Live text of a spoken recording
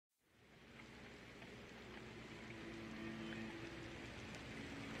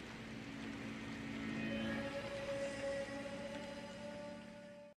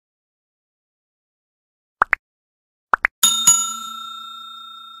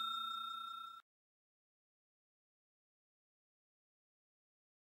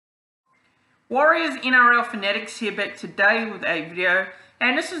Warriors NRL Fanatics here back today with a video,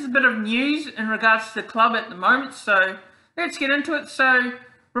 and this is a bit of news in regards to the club at the moment, so let's get into it. So,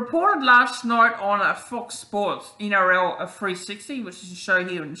 reported last night on Fox Sports NRL 360, which is a show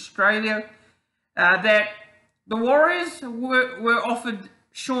here in Australia, that the Warriors were offered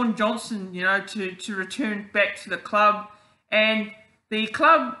Shaun Johnson, to return back to the club, and the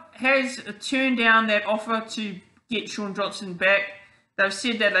club has turned down that offer to get Shaun Johnson back. They've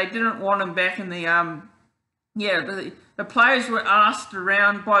said that they didn't want him back in the players were asked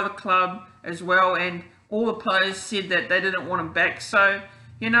around by the club as well, and all the players said that they didn't want him back. So,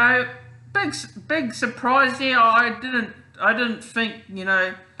 big surprise there. I didn't think,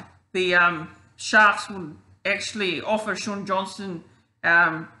 the Sharks would actually offer Shaun Johnson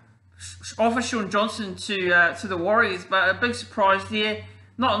to the Warriors, but a big surprise there.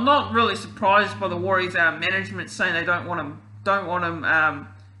 Not really surprised by the Warriors management saying they don't want him back.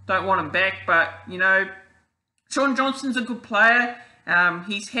 But Shaun Johnson's a good player.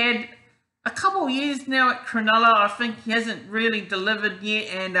 He's had a couple of years now at Cronulla. I think he hasn't really delivered yet,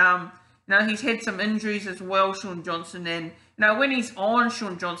 and he's had some injuries as well, Shaun Johnson. And when he's on,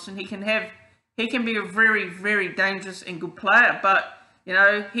 Shaun Johnson, he can be a very, very dangerous and good player. But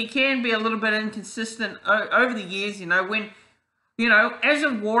he can be a little bit inconsistent over the years. As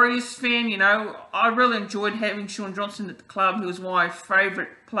a Warriors fan, I really enjoyed having Shaun Johnson at the club. He was my favourite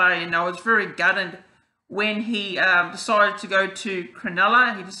player, and I was very gutted when he decided to go to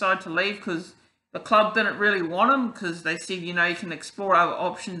Cronulla. He decided to leave because the club didn't really want him, because they said, you can explore other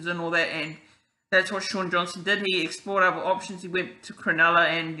options and all that, and that's what Shaun Johnson did. He explored other options. He went to Cronulla,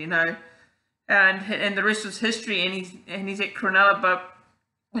 and and the rest is history, and he's at Cronulla. But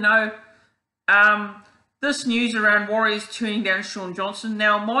this news around Warriors turning down Shaun Johnson.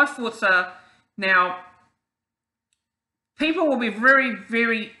 Now, my thoughts are, people will be very,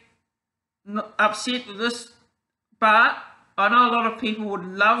 very upset with this, but I know a lot of people would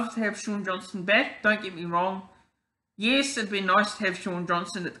love to have Shaun Johnson back. Don't get me wrong. Yes, it'd be nice to have Shaun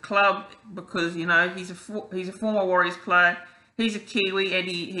Johnson at the club because, he's a former Warriors player. He's a Kiwi, and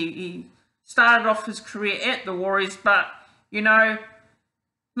he started off his career at the Warriors. But,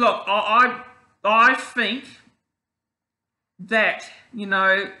 look, I think that,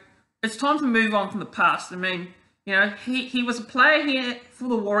 it's time to move on from the past. I mean, he was a player here for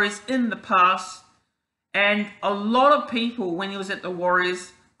the Warriors in the past, and a lot of people, when he was at the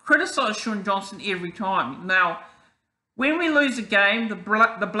Warriors, criticised Shaun Johnson every time. Now, when we lose a game, the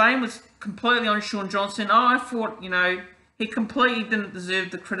blame was completely on Shaun Johnson. I thought, he completely didn't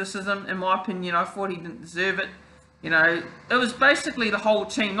deserve the criticism, in my opinion. I thought he didn't deserve it. It was basically the whole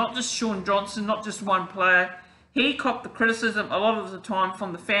team, not just Shaun Johnson, not just one player. He copped the criticism a lot of the time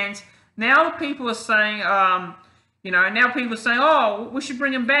from the fans. Now the people are saying, oh, we should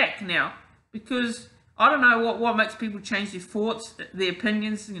bring him back now, because I don't know what makes people change their thoughts, their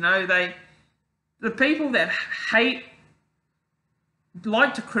opinions. The people that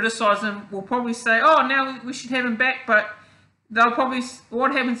like to criticise him will probably say, oh, now we should have him back, but they'll probably,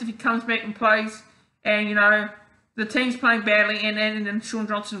 what happens if he comes back and plays, and the team's playing badly, and then Shaun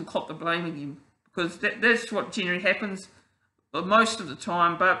Johnson will cop the blame again, because that's what generally happens most of the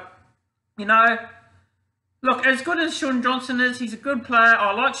time. But, look, as good as Shaun Johnson is, he's a good player.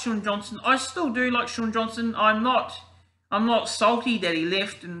 I like Shaun Johnson. I still do like Shaun Johnson. I'm not salty that he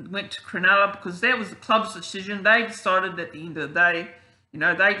left and went to Cronulla, because that was the club's decision. They decided at the end of the day,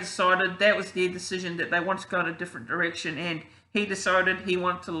 they decided that was their decision, that they wanted to go in a different direction, and he decided he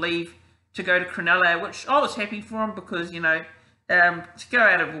wanted to leave to go to Cronulla, which I was happy for him, because, to go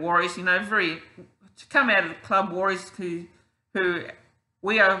out of the Warriors, to come out of the club Warriors, who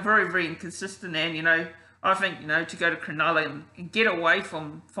we are very, very inconsistent, and, I think, to go to Cronulla and get away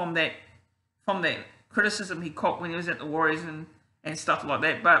from that criticism he copped when he was at the Warriors and stuff like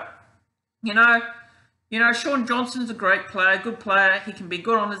that. But, Shaun Johnson's a great player, good player. He can be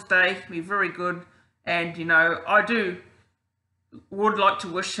good on his day, he can be very good, and, I would like to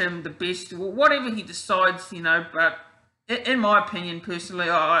wish him the best, whatever he decides, but in my opinion, personally,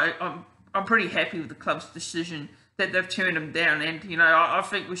 I'm pretty happy with the club's decision that they've turned him down, and, I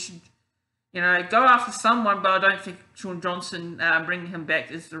think we should, go after someone, but I don't think Shaun Johnson bringing him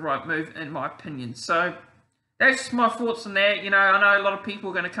back is the right move, in my opinion. So, that's just my thoughts on that. I know a lot of people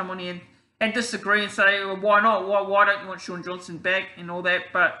are going to come on here and disagree and say, well, why not? Why don't you want Shaun Johnson back and all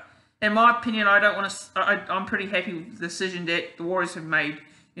that? But in my opinion, I don't want to. I'm pretty happy with the decision that the Warriors have made.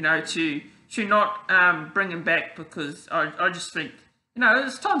 To not bring him back, because I just think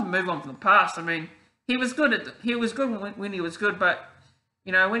it's time to move on from the past. I mean, he was good when he was good, but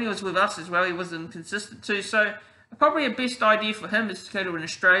when he was with us as well, he was inconsistent too. So probably a best idea for him is to go to an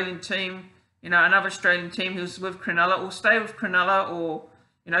Australian team you know, another Australian team who's with Cronulla, or stay with Cronulla, or,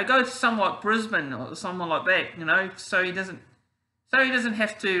 you know, go to someone like Brisbane or someone like that, you know, so he doesn't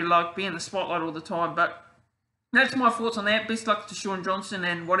have to like be in the spotlight all the time. But that's my thoughts on that. Best luck to Shaun Johnson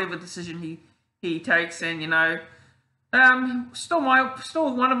and whatever decision he takes. And, you know, still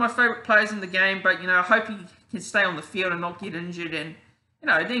one of my favourite players in the game. But, you know, I hope he can stay on the field and not get injured, and, you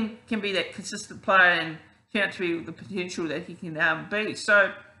know, then can be that consistent player and turn out to be the potential that he can be.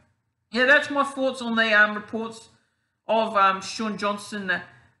 So, yeah, that's my thoughts on the reports of Shaun Johnson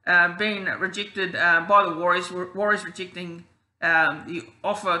being rejected by the Warriors. Warriors rejecting the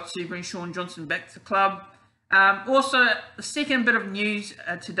offer to bring Shaun Johnson back to the club. Also, the second bit of news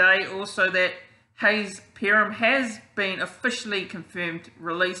today, also that Hayze Perham has been officially confirmed,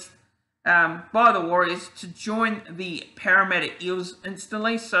 released by the Warriors to join the Parramatta Eels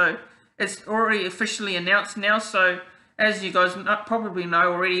instantly. So it's already officially announced now. So as you guys probably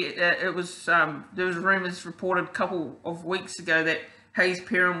know already, there was rumours reported a couple of weeks ago that Hayze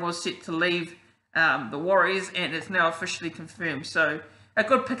Perham was set to leave the Warriors, and it's now officially confirmed. So a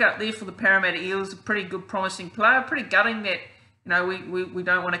good pickup there for the Parramatta Eels. A pretty good, promising player. Pretty gutting that, you know, we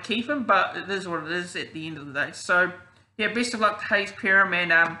don't want to keep him, but it is what it is at the end of the day. So yeah, best of luck to Hayze Perham,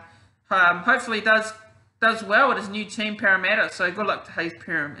 and hopefully he does well at his new team, Parramatta. So good luck to Hayze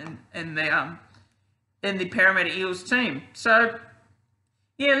Perham in the Parramatta Eels team. So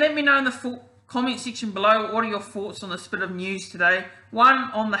yeah, let me know in the comment section below, what are your thoughts on this bit of news today?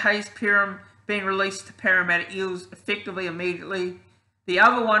 One, on the Hayze Perham being released to Parramatta Eels effectively immediately. The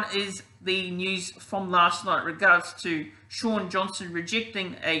other one is the news from last night in regards to Shaun Johnson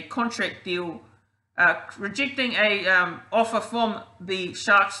rejecting a contract deal, rejecting a offer from the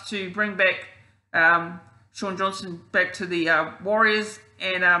Sharks to bring back Shaun Johnson back to the Warriors.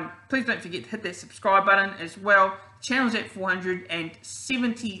 And please don't forget to hit that subscribe button as well. The channel's at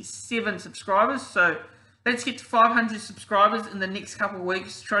 477 subscribers, so let's get to 500 subscribers in the next couple of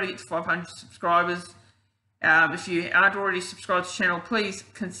weeks. Try to get to 500 subscribers. If you aren't already subscribed to the channel, please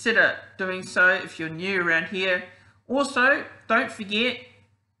consider doing so if you're new around here. Also, don't forget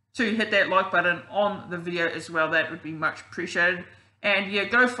to hit that like button on the video as well. That would be much appreciated. And yeah,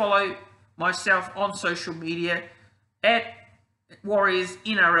 go follow myself on social media at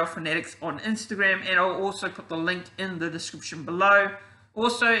warriorsnrlfanatics on Instagram, and I'll also put the link in the description below.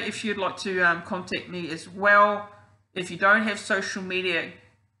 Also, if you'd like to contact me as well, if you don't have social media,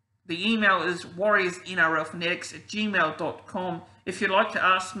 the email is warriorsnrlfanatics@gmail.com. If you'd like to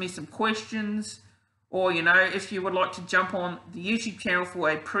ask me some questions, or, you know, if you would like to jump on the YouTube channel for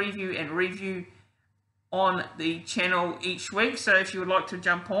a preview and review on the channel each week. So if you would like to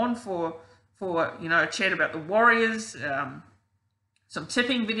jump on for you know, a chat about the Warriors, some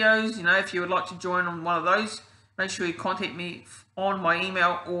tipping videos, you know, if you would like to join on one of those, make sure you contact me on my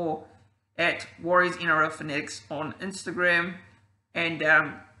email or at warriorsnrlfanatics on Instagram. And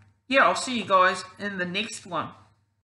yeah, I'll see you guys in the next one.